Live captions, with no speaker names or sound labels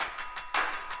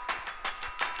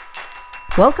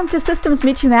Welcome to Systems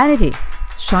Meet Humanity,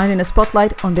 shining a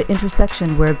spotlight on the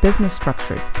intersection where business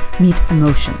structures meet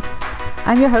emotion.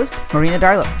 I'm your host, Marina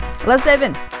Darlow. Let's dive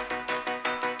in.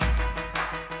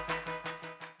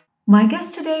 My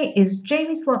guest today is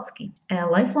Jamie Slutsky, a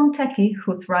lifelong techie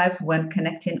who thrives when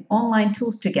connecting online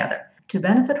tools together to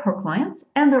benefit her clients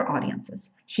and their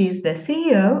audiences. She is the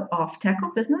CEO of Tech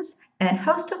of Business and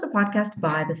host of the podcast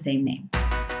by the same name.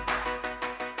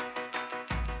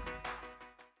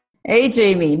 Hey,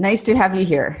 Jamie. Nice to have you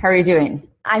here. How are you doing?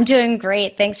 I'm doing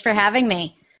great. Thanks for having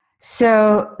me.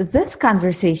 So this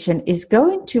conversation is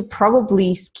going to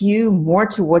probably skew more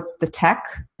towards the tech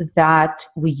that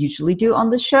we usually do on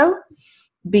the show,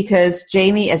 because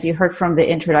Jamie, as you heard from the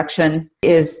introduction,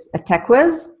 is a tech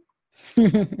whiz.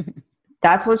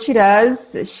 That's what she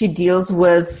does. She deals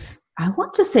with, I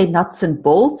want to say nuts and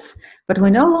bolts, but we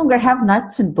no longer have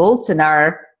nuts and bolts in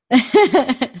our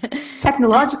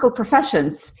technological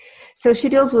professions. So she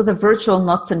deals with the virtual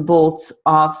nuts and bolts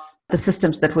of the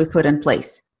systems that we put in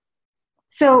place.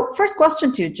 So first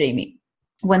question to you, Jamie.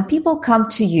 When people come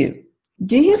to you,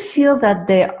 do you feel that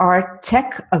they are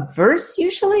tech averse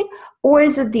usually? Or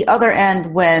is it the other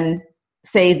end when,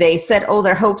 say, they set all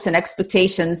their hopes and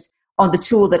expectations on the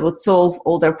tool that would solve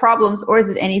all their problems? Or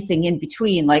is it anything in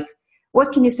between? Like,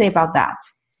 what can you say about that?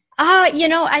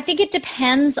 I think it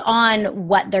depends on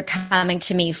what they're coming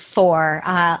to me for.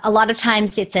 A lot of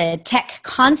times it's a tech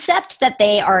concept that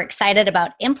they are excited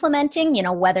about implementing,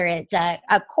 whether it's a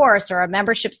course or a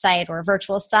membership site or a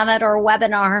virtual summit or a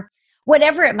webinar,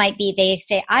 whatever it might be. They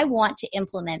say, I want to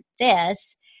implement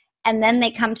this. And then they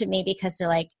come to me because they're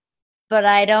like, but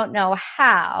I don't know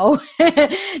how.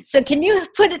 So can you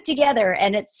put it together?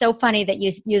 And it's so funny that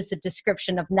you use the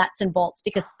description of nuts and bolts,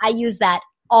 because I use that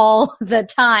all the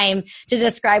time to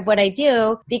describe what I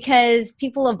do, because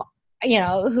people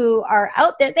who are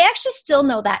out there, they actually still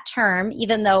know that term,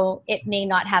 even though it may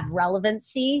not have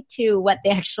relevancy to what they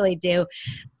actually do.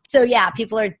 So yeah,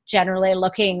 people are generally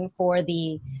looking for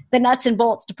the nuts and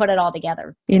bolts to put it all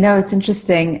together. It's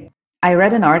interesting. I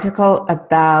read an article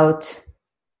about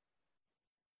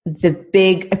the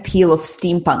big appeal of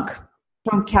steampunk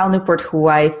from Cal Newport, who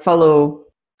I follow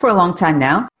for a long time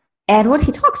now. And what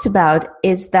he talks about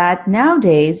is that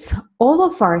nowadays, all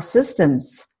of our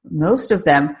systems, most of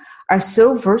them, are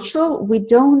so virtual, we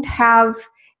don't have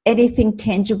anything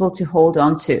tangible to hold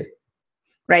on to,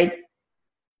 right?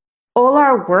 All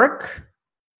our work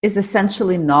is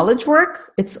essentially knowledge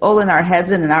work. It's all in our heads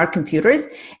and in our computers,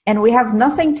 and we have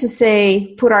nothing to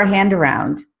say, put our hand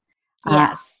around.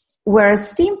 Yes.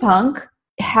 Whereas steampunk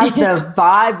has the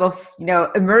vibe of,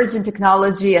 emergent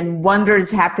technology and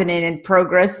wonders happening in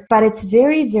progress, but it's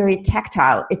very, very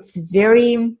tactile. It's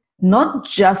very not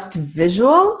just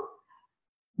visual,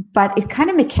 but it's kind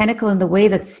of mechanical in the way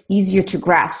that's easier to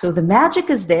grasp. So the magic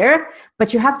is there,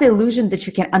 but you have the illusion that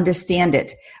you can understand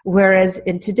it. Whereas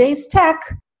in today's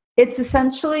tech, it's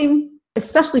essentially,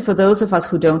 especially for those of us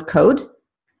who don't code,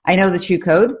 I know that you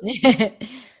code,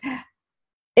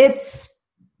 it's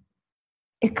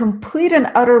a complete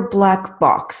and utter black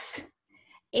box.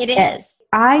 It is.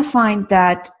 I find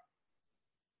that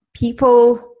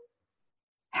people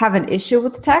have an issue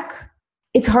with tech.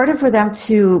 It's harder for them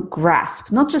to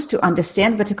grasp, not just to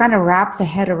understand, but to kind of wrap the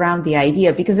head around the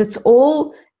idea, because it's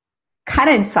all kind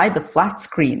of inside the flat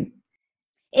screen.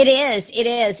 It is.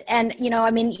 And,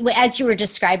 as you were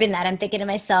describing that, I'm thinking to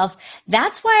myself,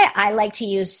 that's why I like to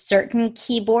use certain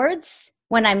keyboards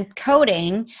when I'm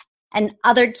coding and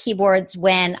other keyboards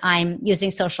when I'm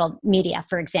using social media,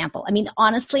 for example.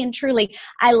 Honestly and truly,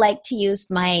 I like to use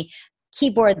my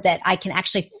keyboard that I can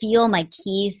actually feel my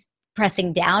keys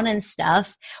pressing down and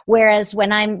stuff. Whereas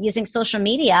when I'm using social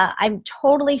media, I'm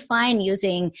totally fine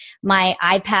using my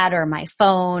iPad or my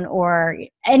phone or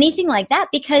anything like that,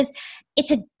 because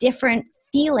it's a different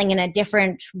feeling and a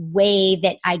different way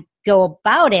that I go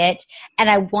about it. And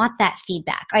I want that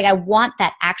feedback. Like, I want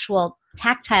that actual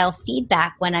tactile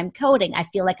feedback when I'm coding. I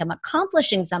feel like I'm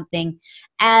accomplishing something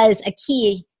as a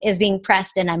key is being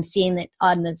pressed and I'm seeing it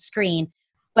on the screen.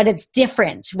 But it's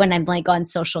different when I'm like on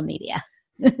social media.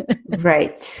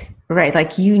 Right.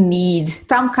 Like, you need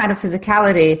some kind of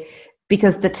physicality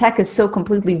because the tech is so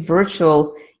completely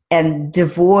virtual and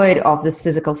devoid of this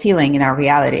physical feeling in our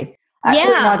reality. Yeah.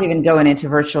 We're not even going into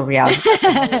virtual reality.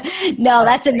 No,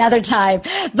 that's another time.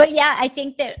 But yeah, I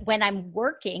think that when I'm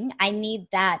working, I need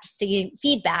that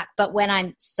feedback. But when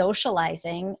I'm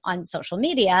socializing on social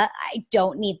media, I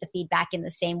don't need the feedback in the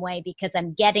same way, because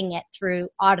I'm getting it through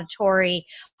auditory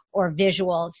or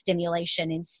visual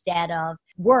stimulation instead of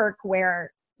work,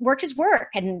 where work is work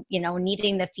and,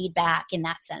 needing the feedback in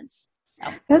that sense.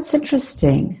 So. That's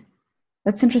interesting.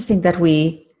 That's interesting that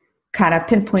we kind of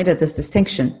pinpointed this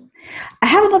distinction. I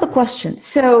have another question.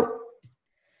 So,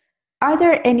 are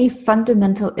there any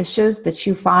fundamental issues that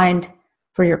you find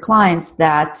for your clients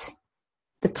that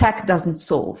the tech doesn't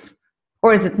solve?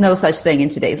 Or is it no such thing in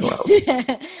today's world?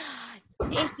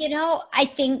 I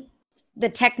think the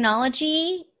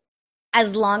technology,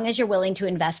 as long as you're willing to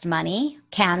invest money,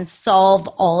 can solve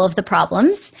all of the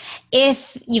problems.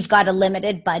 If you've got a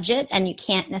limited budget and you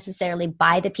can't necessarily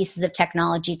buy the pieces of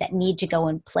technology that need to go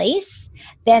in place,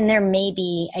 then there may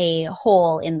be a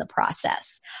hole in the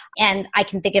process. And I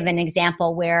can think of an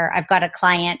example where I've got a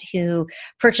client who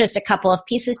purchased a couple of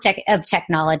pieces of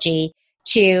technology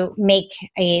to make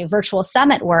a virtual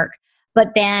summit work. But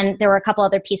then there were a couple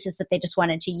other pieces that they just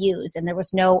wanted to use, and there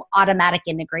was no automatic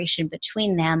integration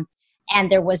between them. And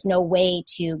there was no way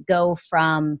to go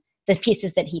from the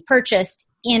pieces that he purchased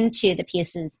into the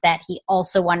pieces that he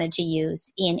also wanted to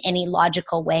use in any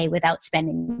logical way without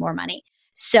spending more money.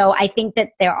 So I think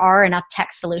that there are enough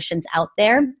tech solutions out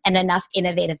there and enough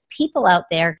innovative people out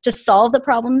there to solve the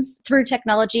problems through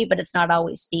technology, but it's not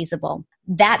always feasible.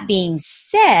 That being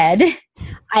said,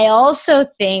 I also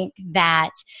think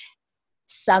that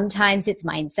sometimes it's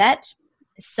mindset.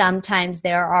 Sometimes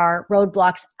there are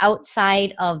roadblocks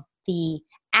outside of the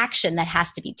action that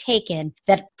has to be taken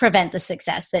that prevent the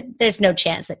success, that there's no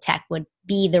chance that tech would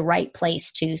be the right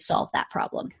place to solve that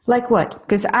problem. Like what?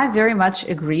 Because I very much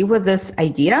agree with this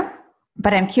idea,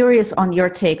 but I'm curious on your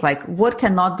take, like what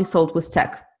cannot be solved with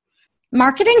tech?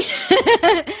 Marketing.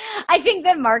 I think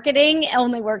that marketing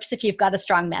only works if you've got a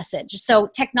strong message. So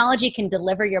technology can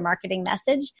deliver your marketing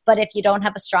message, but if you don't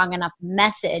have a strong enough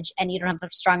message and you don't have a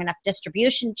strong enough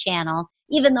distribution channel,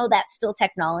 even though that's still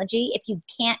technology, if you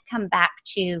can't come back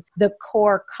to the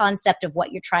core concept of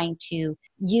what you're trying to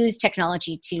use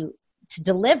technology to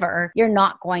deliver, you're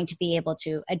not going to be able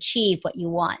to achieve what you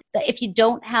want. If you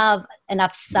don't have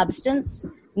enough substance,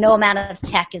 no amount of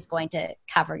tech is going to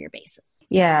cover your bases.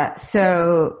 Yeah.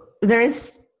 So there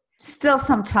is still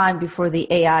some time before the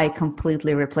AI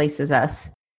completely replaces us.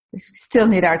 We still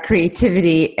need our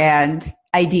creativity and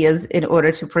ideas in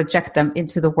order to project them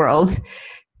into the world.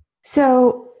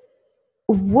 So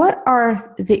what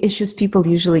are the issues people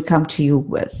usually come to you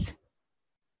with?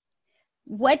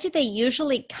 What do they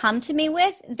usually come to me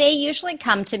with? They usually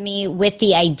come to me with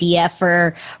the idea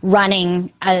for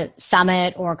running a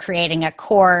summit or creating a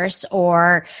course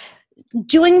or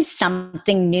doing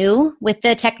something new with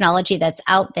the technology that's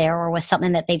out there or with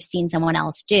something that they've seen someone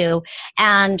else do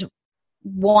and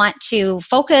want to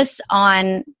focus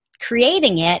on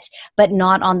creating it, but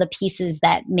not on the pieces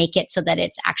that make it so that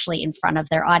it's actually in front of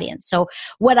their audience. So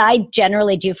what I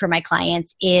generally do for my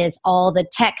clients is all the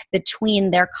tech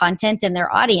between their content and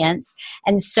their audience.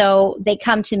 And so they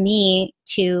come to me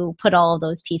to put all of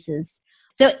those pieces.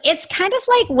 So it's kind of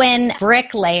like when a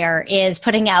bricklayer is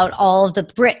putting out all of the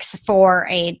bricks for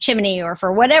a chimney or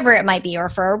for whatever it might be, or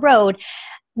for a road.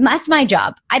 That's my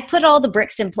job. I put all the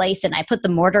bricks in place and I put the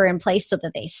mortar in place so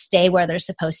that they stay where they're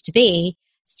supposed to be,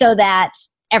 so that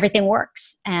everything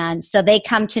works. And so they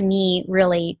come to me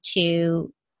really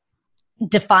to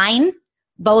define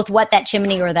both what that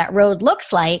chimney or that road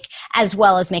looks like, as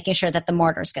well as making sure that the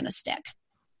mortar is going to stick.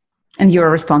 And you're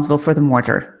responsible for the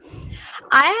mortar.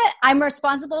 I'm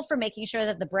responsible for making sure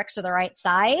that the bricks are the right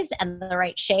size and the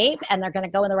right shape and they're going to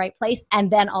go in the right place,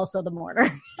 and then also the mortar.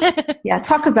 Yeah,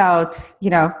 talk about,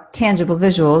 tangible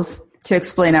visuals to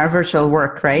explain our virtual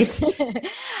work, right?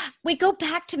 We go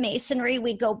back to masonry.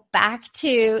 We go back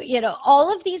to,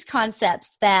 all of these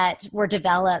concepts that were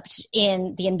developed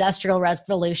in the Industrial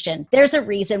Revolution. There's a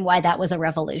reason why that was a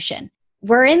revolution.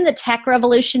 We're in the tech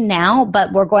revolution now,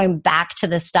 but we're going back to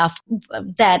the stuff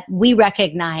that we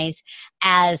recognize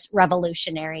as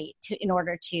revolutionary in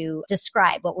order to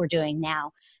describe what we're doing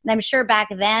now. And I'm sure back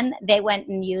then they went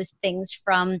and used things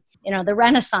from, the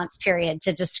Renaissance period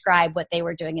to describe what they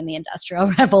were doing in the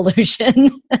Industrial Revolution.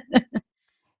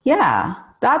 Yeah,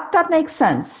 that makes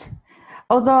sense.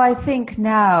 Although I think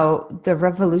now the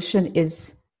revolution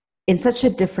is in such a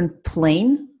different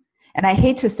plane. And I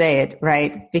hate to say it,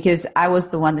 right? Because I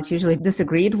was the one that usually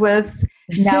disagreed with.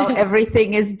 Now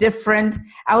everything is different.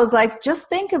 I was like, just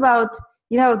think about,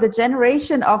 the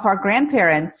generation of our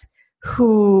grandparents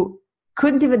who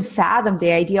couldn't even fathom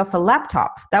the idea of a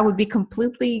laptop. That would be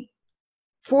completely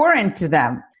foreign to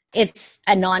them. It's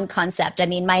a non-concept. I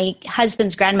mean, my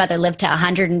husband's grandmother lived to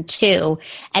 102,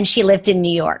 and she lived in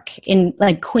New York, in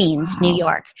Queens, wow. New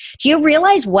York. Do you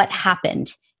realize what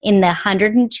happened in the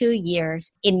 102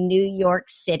 years in New York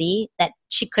City that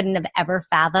she couldn't have ever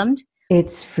fathomed?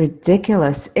 It's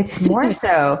ridiculous. It's more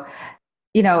so,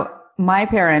 my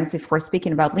parents, if we're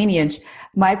speaking about lineage,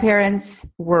 my parents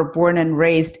were born and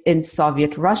raised in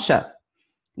Soviet Russia.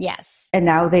 Yes. And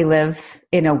now they live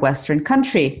in a Western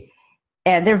country.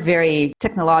 And they're very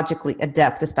technologically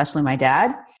adept, especially my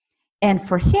dad. And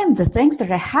for him, the things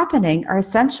that are happening are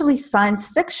essentially science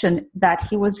fiction that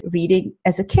he was reading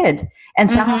as a kid. And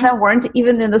some of them weren't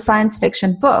even in the science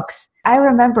fiction books. I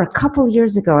remember a couple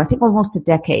years ago, I think almost a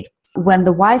decade, when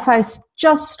the Wi-Fi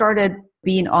just started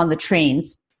being on the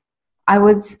trains, I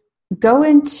was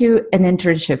going to an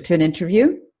internship, to an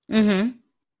interview.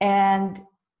 And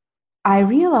I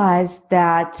realized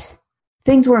that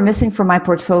things were missing from my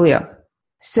portfolio.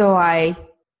 So I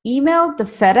emailed the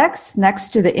FedEx next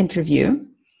to the interview.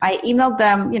 I emailed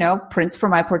them, prints for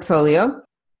my portfolio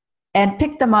and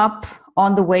picked them up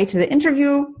on the way to the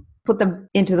interview, put them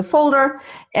into the folder,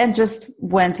 and just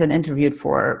went and interviewed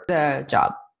for the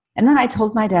job. And then I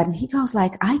told my dad, and he goes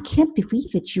like, I can't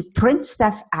believe it. You print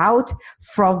stuff out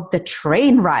from the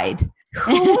train ride.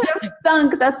 Who would have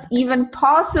thunk that's even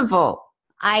possible?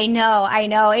 I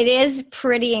know. It is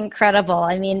pretty incredible.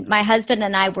 I mean, my husband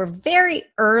and I were very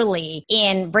early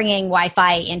in bringing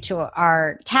Wi-Fi into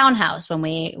our townhouse when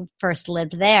we first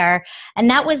lived there. And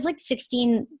that was like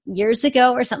 16 years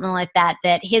ago or something like that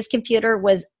his computer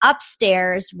was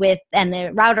upstairs and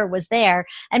the router was there,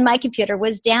 and my computer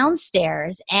was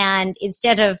downstairs. And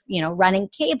instead of, running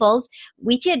cables,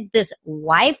 we did this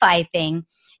Wi-Fi thing.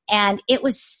 And it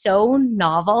was so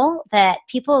novel that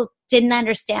people didn't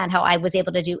understand how I was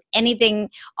able to do anything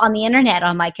on the internet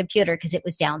on my computer because it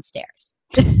was downstairs.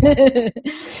 And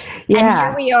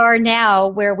here we are now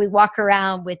where we walk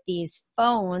around with these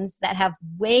phones that have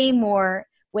way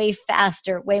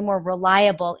faster, way more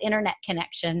reliable internet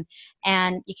connection.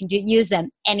 And you can use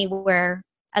them anywhere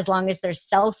as long as there's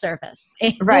cell service.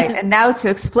 Right. And now to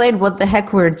explain what the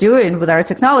heck we're doing with our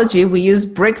technology, we use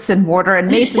bricks and mortar and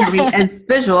masonry as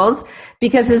visuals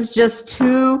because it's just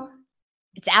too...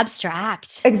 It's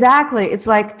abstract. Exactly. It's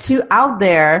like too out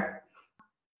there.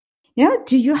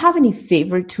 Do you have any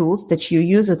favorite tools that you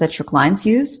use or that your clients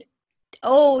use?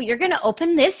 Oh, you're going to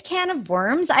open this can of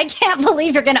worms? I can't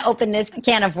believe you're going to open this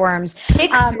can of worms.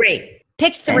 Pick three.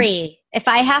 Pick three. If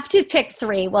I have to pick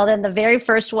three, well, then the very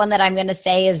first one that I'm going to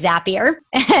say is Zapier,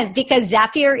 because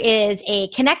Zapier is a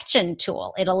connection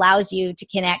tool. It allows you to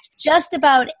connect just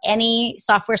about any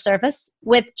software service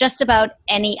with just about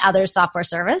any other software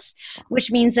service,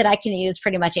 which means that I can use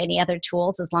pretty much any other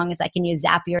tools as long as I can use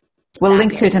Zapier. We'll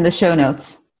link to it in the show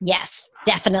notes. Yes,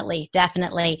 definitely.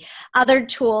 Other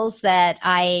tools that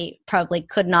I probably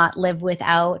could not live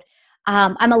without.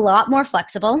 I'm a lot more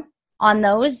flexible on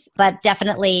those, but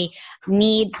definitely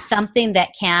need something that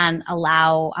can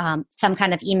allow some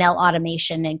kind of email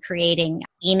automation and creating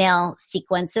email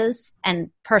sequences. And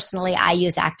personally, I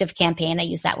use ActiveCampaign. I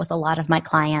use that with a lot of my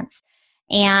clients.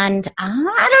 And I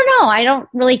don't know. I don't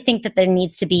really think that there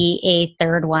needs to be a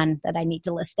third one that I need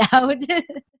to list out.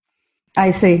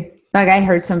 I see. Like I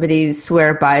heard somebody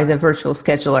swear by the virtual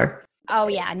scheduler. Oh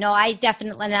yeah, no, I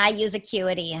definitely, and I use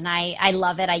Acuity and I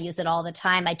love it. I use it all the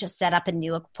time. I just set up a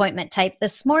new appointment type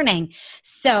this morning.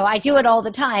 So I do it all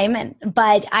the time,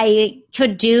 but I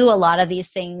could do a lot of these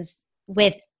things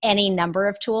with any number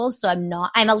of tools. So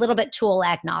I'm a little bit tool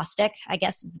agnostic, I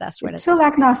guess is the best word. Tool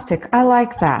agnostic. I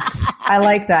like that. I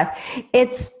like that.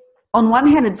 It's, on one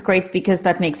hand, it's great because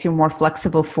that makes you more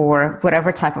flexible for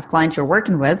whatever type of client you're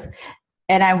working with.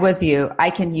 And I'm with you. I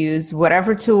can use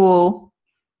whatever tool,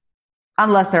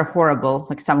 unless they're horrible,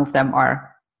 like some of them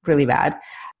are really bad.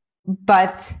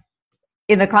 But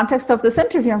in the context of this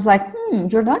interview, I'm like,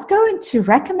 you're not going to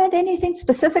recommend anything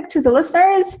specific to the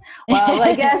listeners? Well,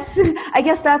 I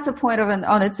guess that's a point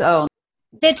on its own.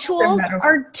 The tools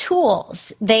are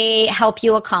tools. They help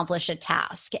you accomplish a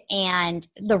task. And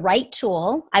the right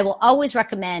tool, I will always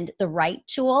recommend the right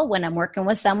tool when I'm working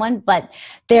with someone, but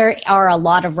there are a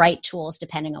lot of right tools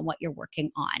depending on what you're working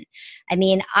on. I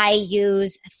mean, I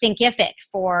use Thinkific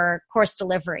for course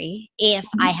delivery if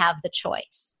I have the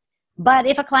choice. But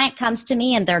if a client comes to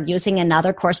me and they're using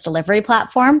another course delivery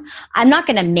platform, I'm not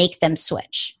going to make them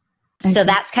switch. So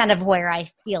that's kind of where I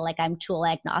feel like I'm tool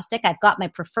agnostic. I've got my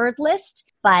preferred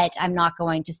list, but I'm not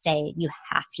going to say you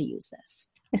have to use this.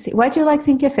 I see. Why do you like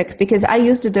Thinkific? Because I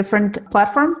used a different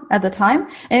platform at the time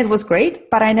and it was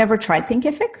great, but I never tried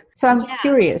Thinkific. So I'm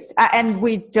curious. And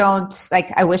we don't,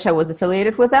 I wish I was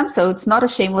affiliated with them. So it's not a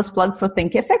shameless plug for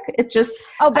Thinkific. It just...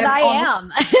 Oh, but I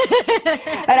am.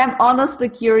 And I'm honestly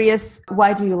curious,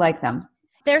 why do you like them?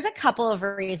 There's a couple of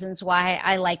reasons why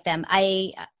I like them.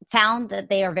 I found that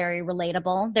they are very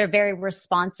relatable. They're very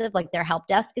responsive, like their help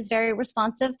desk is very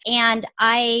responsive. And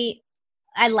I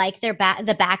I like the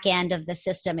back end of the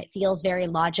system. It feels very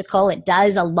logical. It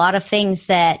does a lot of things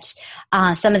that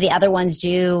some of the other ones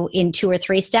do in 2 or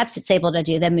 3 steps. It's able to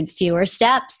do them in fewer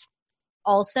steps.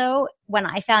 Also, when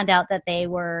I found out that they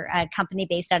were a company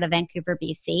based out of Vancouver,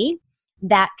 BC,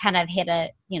 that kind of hit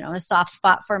a soft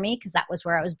spot for me because that was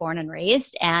where I was born and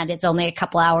raised, and it's only a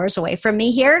couple hours away from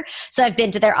me here. So I've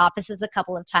been to their offices a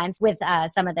couple of times with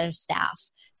some of their staff.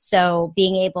 So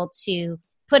being able to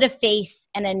put a face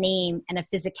and a name and a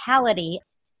physicality,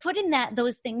 putting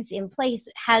those things in place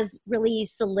has really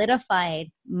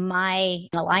solidified my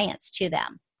alliance to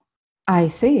them. I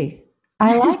see.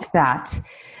 I like that.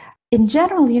 In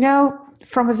general,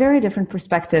 from a very different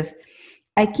perspective,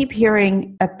 I keep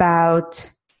hearing about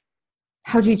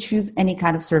how do you choose any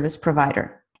kind of service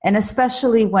provider? And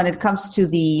especially when it comes to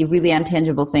the really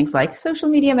intangible things like social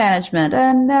media management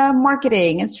and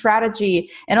marketing and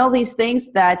strategy and all these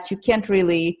things that you can't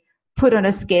really put on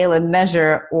a scale and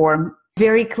measure or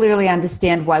very clearly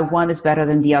understand why one is better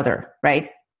than the other,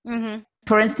 right? Mm-hmm.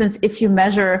 For instance, if you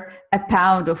measure a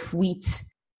pound of wheat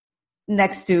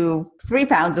next to 3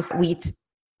 pounds of wheat,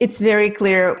 it's very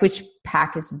clear which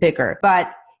pack is bigger.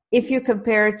 But if you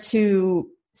compare two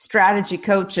strategy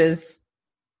coaches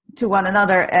to one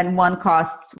another and one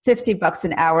costs $50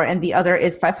 an hour and the other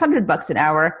is $500 an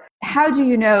hour, how do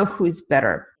you know who's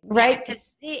better, right?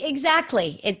 Yeah,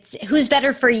 exactly. It's who's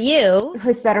better for you.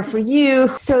 Who's better for you.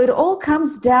 So it all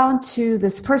comes down to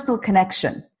this personal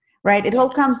connection, right? It all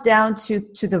comes down to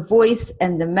the voice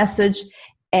and the message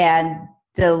and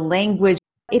the language.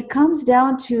 It comes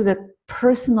down to the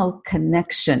personal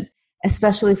connection,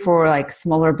 especially for like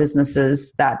smaller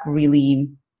businesses that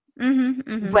really,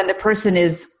 when the person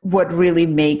is what really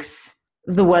makes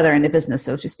the weather in the business,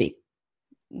 so to speak.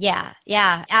 Yeah,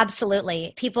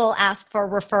 absolutely. People ask for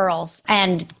referrals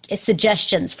and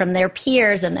suggestions from their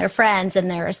peers and their friends and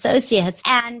their associates,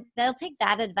 and they'll take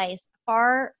that advice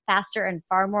far faster and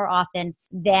far more often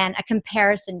than a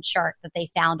comparison chart that they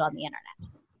found on the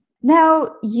internet.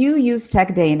 Now, you use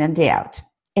tech day in and day out.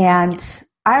 And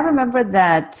I remember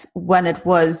that when it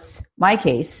was my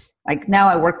case, like now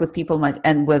I work with people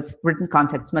and with written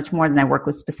contacts much more than I work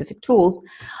with specific tools.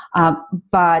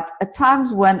 But at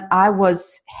times when I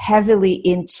was heavily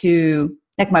into,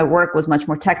 like my work was much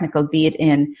more technical, be it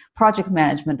in project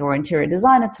management or interior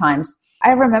design at times,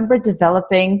 I remember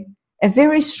developing a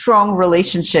very strong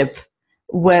relationship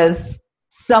with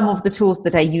some of the tools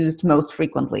that I used most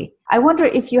frequently. I wonder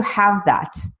if you have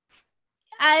that.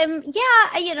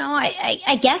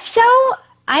 I guess so.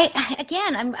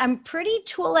 I'm pretty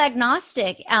tool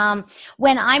agnostic.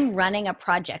 When I'm running a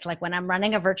project, like when I'm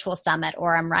running a virtual summit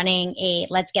or I'm running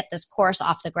let's get this course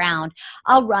off the ground,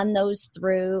 I'll run those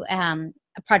through a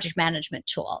project management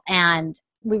tool, and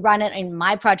we run it in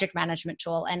my project management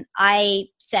tool, and I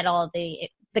set all of the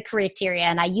criteria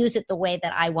and I use it the way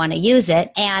that I want to use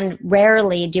it. And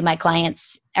rarely do my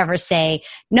clients ever say,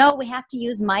 no, we have to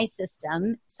use my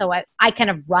system. So I kind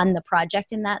of run the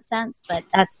project in that sense, but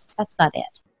that's about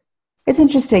it. It's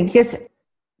interesting because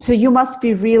so you must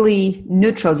be really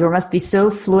neutral. You must be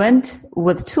so fluent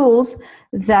with tools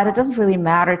that it doesn't really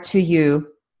matter to you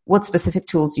what specific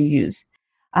tools you use.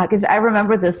 Because I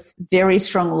remember this very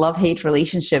strong love-hate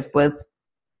relationship with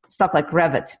stuff like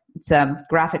Revit. It's a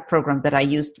graphic program that I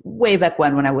used way back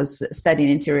when I was studying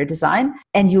interior design.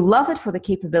 And you love it for the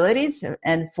capabilities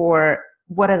and for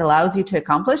what it allows you to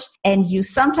accomplish. And you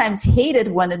sometimes hate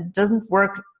it when it doesn't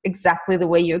work exactly the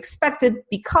way you expected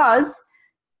because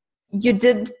you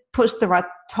did push the right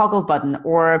toggle button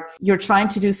or you're trying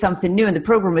to do something new and the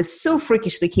program is so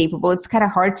freakishly capable, it's kind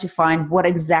of hard to find what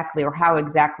exactly or how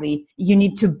exactly you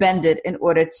need to bend it in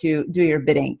order to do your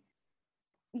bidding.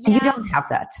 Yeah. And you don't have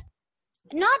that.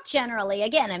 Not generally.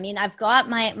 Again, I mean, I've got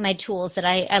my tools that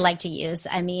I like to use.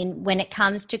 I mean, when it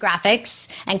comes to graphics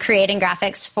and creating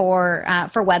graphics for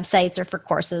websites or for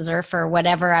courses or for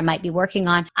whatever I might be working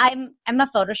on, I'm a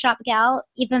Photoshop gal,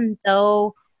 even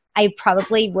though I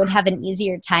probably would have an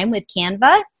easier time with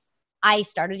Canva. I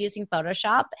started using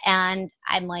Photoshop and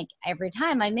I'm like, every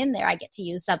time I'm in there, I get to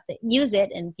use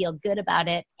it and feel good about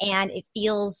it. And it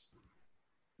feels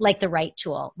like the right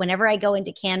tool. Whenever I go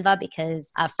into Canva,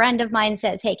 because a friend of mine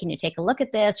says, hey, can you take a look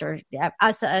at this? Or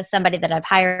somebody that I've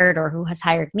hired or who has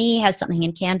hired me has something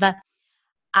in Canva,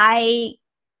 I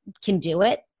can do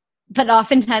it. But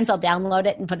oftentimes I'll download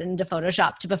it and put it into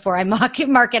Photoshop before I mark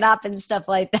it up and stuff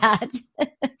like that.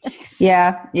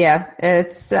 Yeah.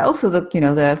 It's also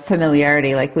the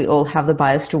familiarity. Like we all have the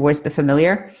bias towards the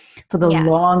familiar. For the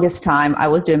longest time, I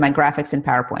was doing my graphics in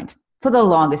PowerPoint. For the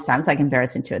longest time, it's like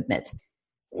embarrassing to admit.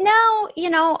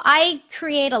 No, I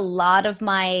create a lot of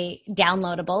my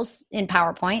downloadables in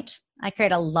PowerPoint. I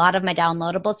create a lot of my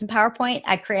downloadables in PowerPoint.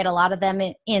 I create a lot of them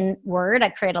in Word. I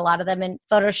create a lot of them in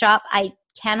Photoshop. I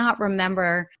cannot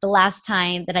remember the last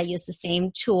time that I used the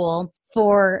same tool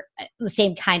for the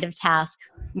same kind of task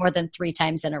more than 3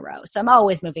 times in a row. So I'm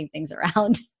always moving things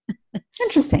around.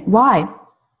 Interesting. Why?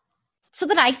 So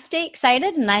that I stay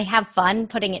excited and I have fun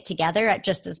putting it together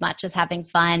just as much as having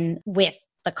fun with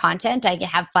the content. I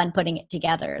have fun putting it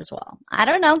together as well. I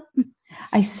don't know.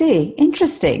 I see.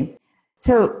 Interesting.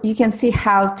 So you can see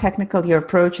how technical your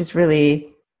approach is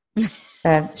really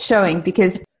showing,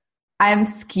 because I'm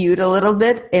skewed a little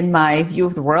bit in my view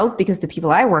of the world, because the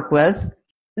people I work with,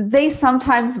 they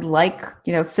sometimes like,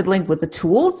 fiddling with the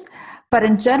tools, but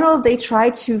in general, they try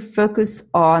to focus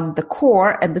on the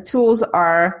core, and the tools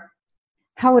are,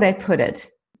 how would I put it?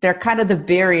 They're kind of the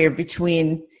barrier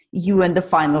between you and the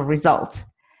final result.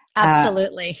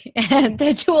 Absolutely.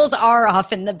 The tools are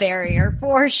often the barrier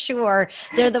for sure.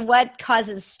 They're what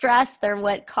causes stress. They're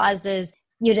what causes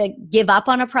you to give up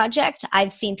on a project.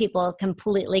 I've seen people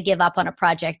completely give up on a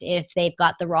project if they've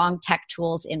got the wrong tech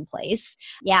tools in place.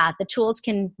 Yeah, the tools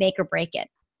can make or break it.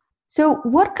 So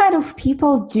what kind of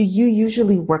people do you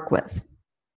usually work with?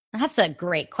 That's a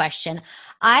great question.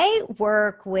 I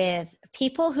work with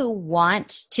people who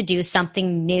want to do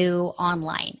something new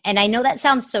online. And I know that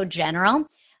sounds so general,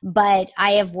 but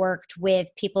I have worked with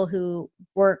people who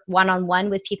work one-on-one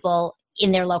with people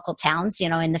in their local towns,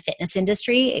 in the fitness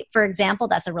industry, for example.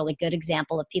 That's a really good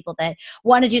example of people that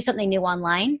want to do something new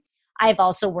online. I've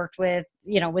also worked with,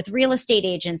 with real estate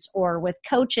agents or with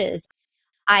coaches.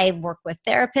 I work with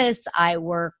therapists. I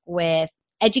work with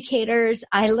educators.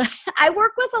 I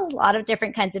work with a lot of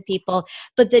different kinds of people,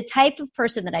 but the type of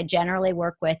person that I generally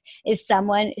work with is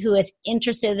someone who is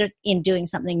interested in doing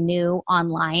something new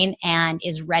online and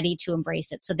is ready to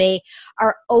embrace it. So they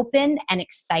are open and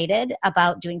excited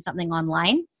about doing something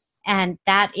online. And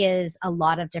that is a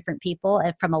lot of different people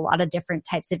from a lot of different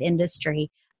types of industry,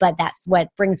 but that's what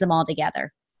brings them all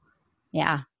together.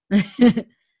 Yeah.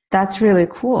 That's really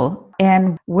cool.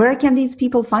 And where can these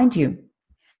people find you?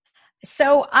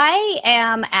 So I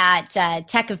am at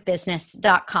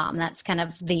techofbusiness.com. That's kind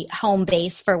of the home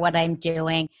base for what I'm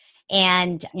doing.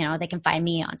 And, they can find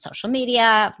me on social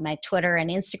media. My Twitter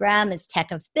and Instagram is Tech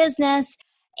of Business.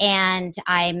 And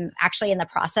I'm actually in the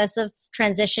process of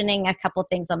transitioning a couple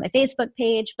things on my Facebook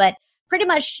page, but pretty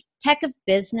much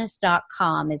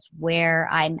techofbusiness.com is where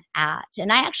I'm at.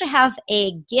 And I actually have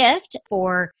a gift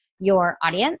for your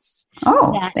audience.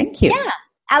 Oh, thank you. Yeah.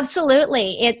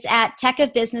 Absolutely. It's at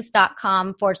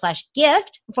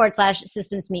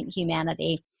techofbusiness.com/gift/systems meet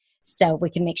humanity. So we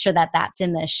can make sure that that's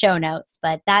in the show notes.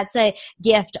 But that's a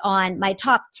gift on my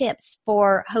top tips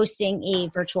for hosting a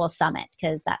virtual summit,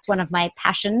 because that's one of my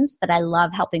passions, that I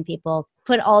love helping people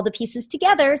put all the pieces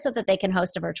together so that they can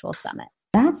host a virtual summit.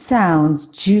 That sounds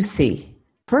juicy.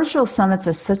 Virtual summits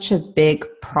are such a big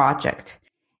project,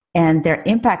 and their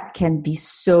impact can be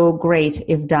so great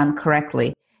if done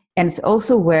correctly. And it's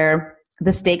also where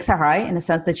the stakes are high, in the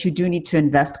sense that you do need to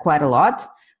invest quite a lot,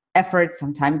 effort,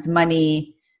 sometimes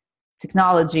money,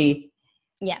 technology.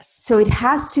 Yes. So it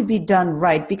has to be done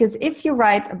right, because if you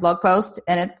write a blog post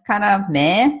and it kind of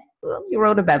well, you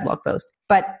wrote a bad blog post.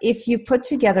 But if you put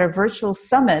together a virtual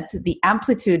summit, the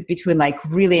amplitude between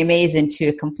really amazing to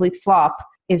a complete flop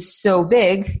is so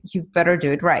big, you better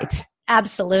do it right.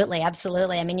 Absolutely.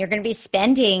 Absolutely. I mean, you're going to be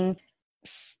spending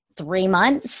 3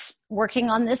 months working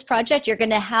on this project. You're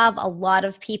going to have a lot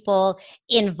of people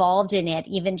involved in it,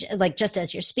 even just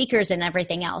as your speakers and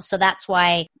everything else. So that's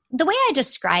why the way I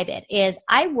describe it is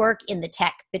I work in the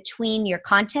tech between your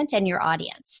content and your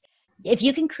audience. If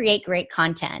you can create great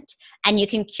content and you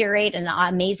can curate an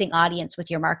amazing audience with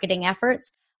your marketing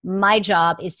efforts, my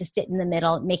job is to sit in the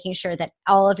middle, making sure that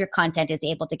all of your content is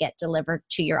able to get delivered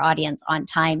to your audience on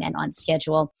time and on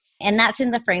schedule. And that's in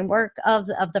the framework of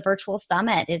the virtual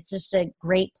summit. It's just a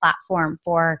great platform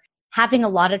for having a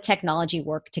lot of technology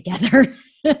work together.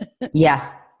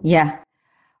 Yeah.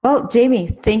 Well, Jamie,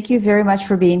 thank you very much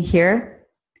for being here.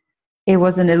 It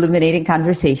was an illuminating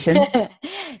conversation.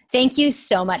 Thank you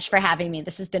so much for having me.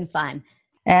 This has been fun.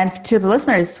 And to the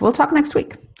listeners, we'll talk next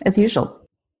week, as usual.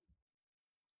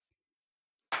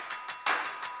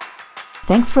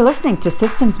 Thanks for listening to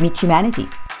Systems Meet Humanity.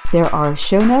 There are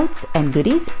show notes and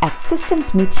goodies at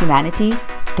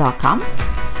systemsmeethumanity.com.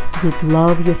 We'd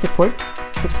love your support.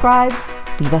 Subscribe,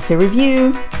 leave us a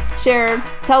review, share,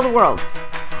 tell the world.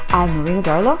 I'm Marina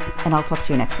Darlow, and I'll talk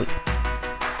to you next week.